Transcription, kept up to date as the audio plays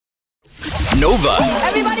Nova.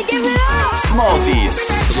 Everybody give it up! Smallsies.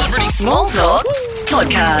 Celebrity Small Talk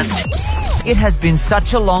Podcast. It has been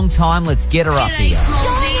such a long time. Let's get her up here. This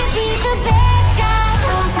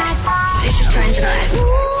is Tones and I.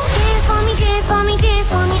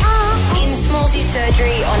 In Smallsy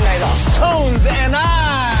Surgery on Nova. Tones and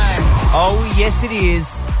I. Oh, yes, it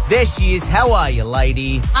is. There she is. How are you,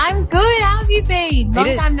 lady? I'm good. How have you been?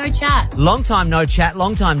 Long time no chat. Long time no chat.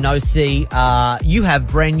 Long time no see. You have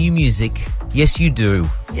brand new music. Yes, you do.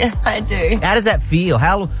 Yeah, I do. How does that feel?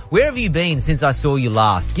 Where have you been since I saw you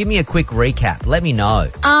last? Give me a quick recap. Let me know.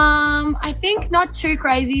 I think not too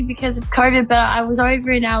crazy because of COVID, but I was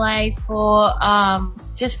over in LA for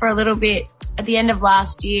just for a little bit at the end of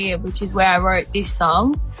last year, which is where I wrote this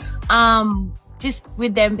song. Just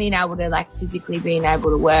with them being able to, like, physically being able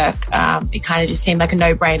to work, it kind of just seemed like a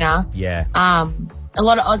no-brainer. Yeah. A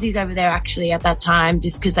lot of Aussies over there actually at that time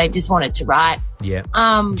just because they just wanted to write. Yeah.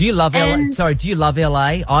 Do you love LA? Sorry, do you love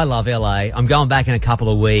LA? I love LA. I'm going back in a couple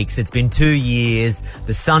of weeks. It's been 2 years.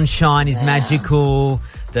 The sunshine is magical.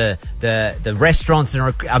 The restaurants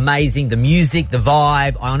are amazing. The music, the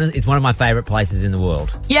vibe. It's one of my favourite places in the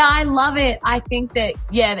world. Yeah, I love it. I think that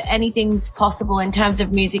anything's possible in terms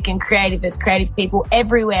of music and creative. There's creative people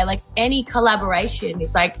everywhere. Like, any collaboration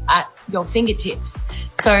is like at your fingertips.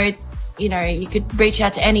 So it's, you could reach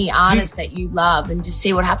out to any artist that you love and just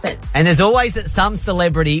see what happens. And there's always some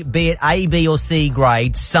celebrity, be it A, B or C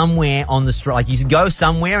grade, somewhere on the street. Like, you can go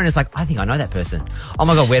somewhere and it's like, I think I know that person. Oh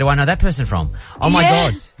my God, where do I know that person from? Oh my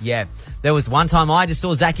God. Yeah. There was one time I just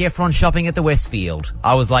saw Zac Efron shopping at the Westfield.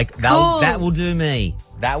 I was like, that will do me.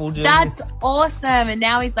 That will do. That's awesome. And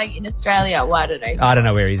now he's like in Australia. Well, I don't know. I don't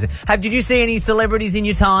know where he is. Did you see any celebrities in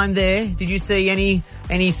your time there? Did you see any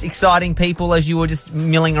exciting people as you were just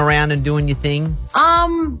milling around and doing your thing?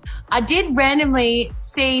 I did randomly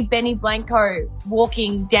see Benny Blanco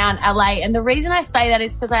walking down LA. And the reason I say that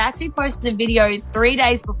is because I actually posted a video 3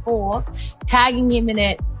 days before tagging him in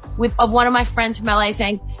it of one of my friends from LA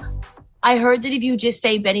saying, I heard that if you just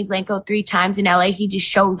say Benny Blanco 3 times in LA, he just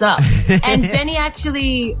shows up. And Benny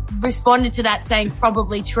actually responded to that saying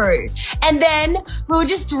probably true. And then we were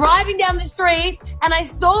just driving down the street and I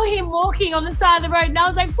saw him walking on the side of the road and I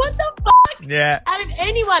was like, what the fuck? Yeah. Out of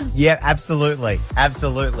anyone. Yeah, absolutely.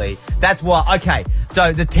 Absolutely. That's why. Okay.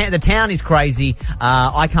 So the town is crazy.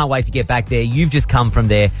 I can't wait to get back there. You've just come from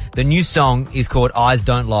there. The new song is called Eyes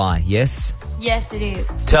Don't Lie. Yes? Yes, it is.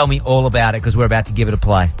 Tell me all about it because we're about to give it a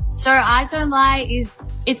play. So Eyes Don't Lie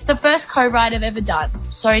it's the first co-write I've ever done.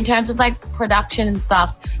 So in terms of like production and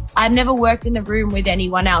stuff, I've never worked in the room with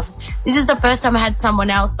anyone else. This is the first time I had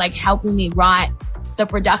someone else like helping me write the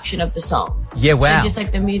production of the song. Yeah, wow. So just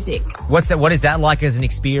like the music. What is that like as an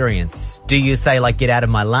experience? Do you say like get out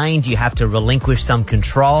of my lane? Do you have to relinquish some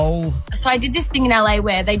control? So I did this thing in LA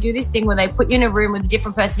where they do this thing where they put you in a room with a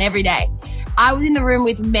different person every day. I was in the room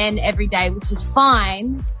with men every day, which is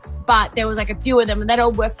fine. But there was like a few of them and they'd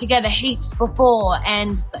all worked together heaps before.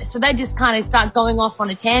 And so they just kind of start going off on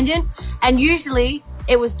a tangent. And usually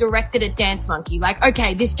it was directed at Dance Monkey. Like,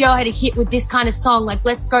 okay, this girl had a hit with this kind of song. Like,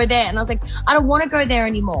 let's go there. And I was like, I don't want to go there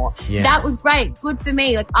anymore. Yeah. That was great. Good for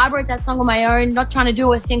me. Like, I wrote that song on my own, not trying to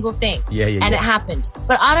do a single thing. And it happened.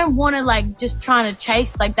 But I don't want to like just trying to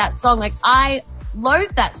chase like that song. Like, I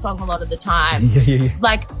loathe that song a lot of the time.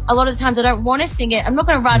 Like, a lot of the times I don't want to sing it. I'm not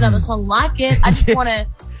going to write another song like it. I just want to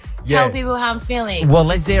tell people how I'm feeling.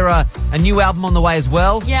 Well, is there a new album on the way as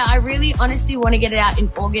well? Yeah, I really honestly want to get it out in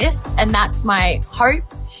August, and that's my hope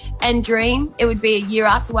and dream. It would be a year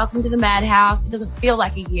after Welcome to the Madhouse. It doesn't feel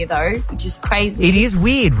like a year though, which is crazy. It is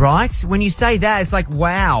weird, right? When you say that, it's like,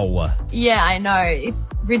 wow. Yeah, I know.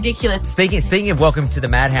 It's ridiculous. Speaking of Welcome to the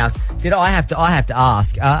Madhouse, I have to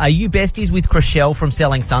ask, are you besties with Chrishell from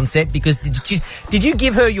Selling Sunset? Because did you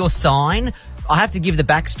give her your sign? I have to give the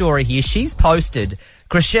backstory here. She's posted...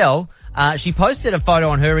 Chrishell, she posted a photo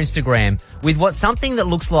on her Instagram with something that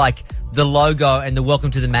looks like the logo and the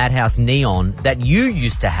Welcome to the Madhouse neon that you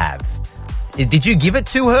used to have. Did you give it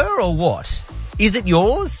to her or what? Is it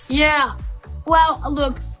yours? Yeah. Well,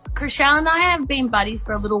 look, Chrishell and I have been buddies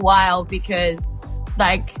for a little while because,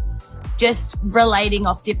 like, just relating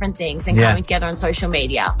off different things and coming together on social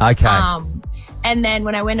media. Okay. And then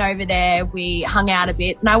when I went over there, we hung out a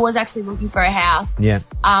bit. And I was actually looking for a house. Yeah.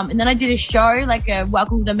 And then I did a show, like a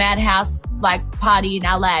Welcome to the Madhouse, like, party in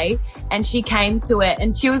LA. And she came to it.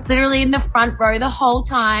 And she was literally in the front row the whole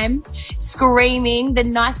time, screaming the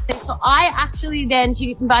nice thing. So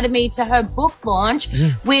she invited me to her book launch,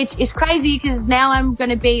 which is crazy because now I'm going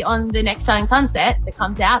to be on the next Selling Sunset that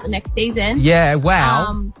comes out the next season. Yeah,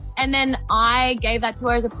 wow. And then I gave that to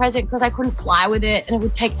her as a present because I couldn't fly with it and it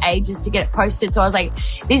would take ages to get it posted. So I was like,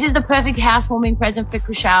 this is the perfect housewarming present for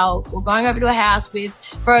Chriselle. We're going over to her house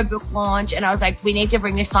for a book launch. And I was like, we need to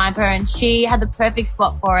bring this sign for her. And she had the perfect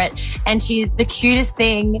spot for it. And she's the cutest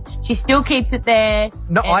thing. She still keeps it there.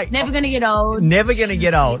 No, it's never going to get old. Never going to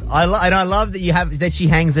get old. And I love that she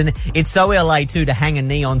hangs it's so LA too to hang a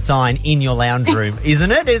neon sign in your lounge room,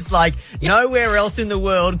 isn't it? It's like nowhere else in the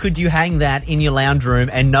world could you hang that in your lounge room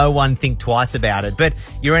and no one think twice about it. But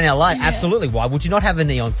you're in LA, absolutely. Why would you not have a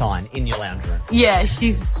neon sign in your lounge room? Yeah,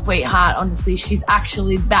 she's a sweetheart, honestly. She's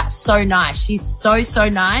actually so nice. She's so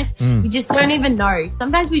nice. You just don't even know.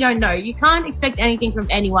 Sometimes we don't know. You can't expect anything from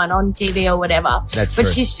anyone on TV or whatever. That's true.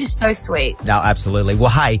 But she's just so sweet. No, absolutely.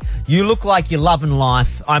 Well, hey, you look like you're loving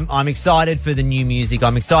life. I'm excited for the new music.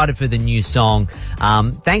 I'm excited for the new song.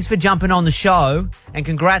 Thanks for jumping on the show and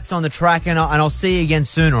congrats on the track and I'll see you again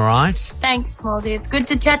soon, all right? Thanks, Smallsy. It's good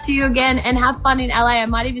to chat to you again and have fun in LA. I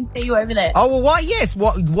might even see you over there. Oh, well, why? Yes.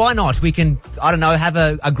 Why not? We can, I don't know, have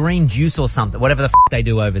a green juice or something, whatever the they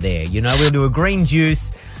do over there. You know, we'll do a green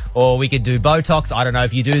juice or we could do Botox. I don't know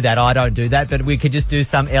if you do that. I don't do that, but we could just do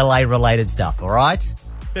some LA-related stuff, all right?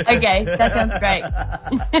 Okay, that sounds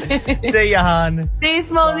great. See ya, hun. See you,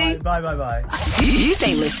 Smallsy. Bye. You've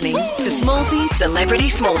been listening to Smallsy's Celebrity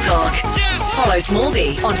Small Talk. Yes! Follow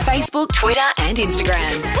Smallsy on Facebook, Twitter and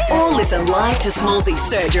Instagram. Or listen live to Smallsy's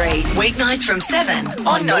Surgery, weeknights from 7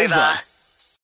 on Nova.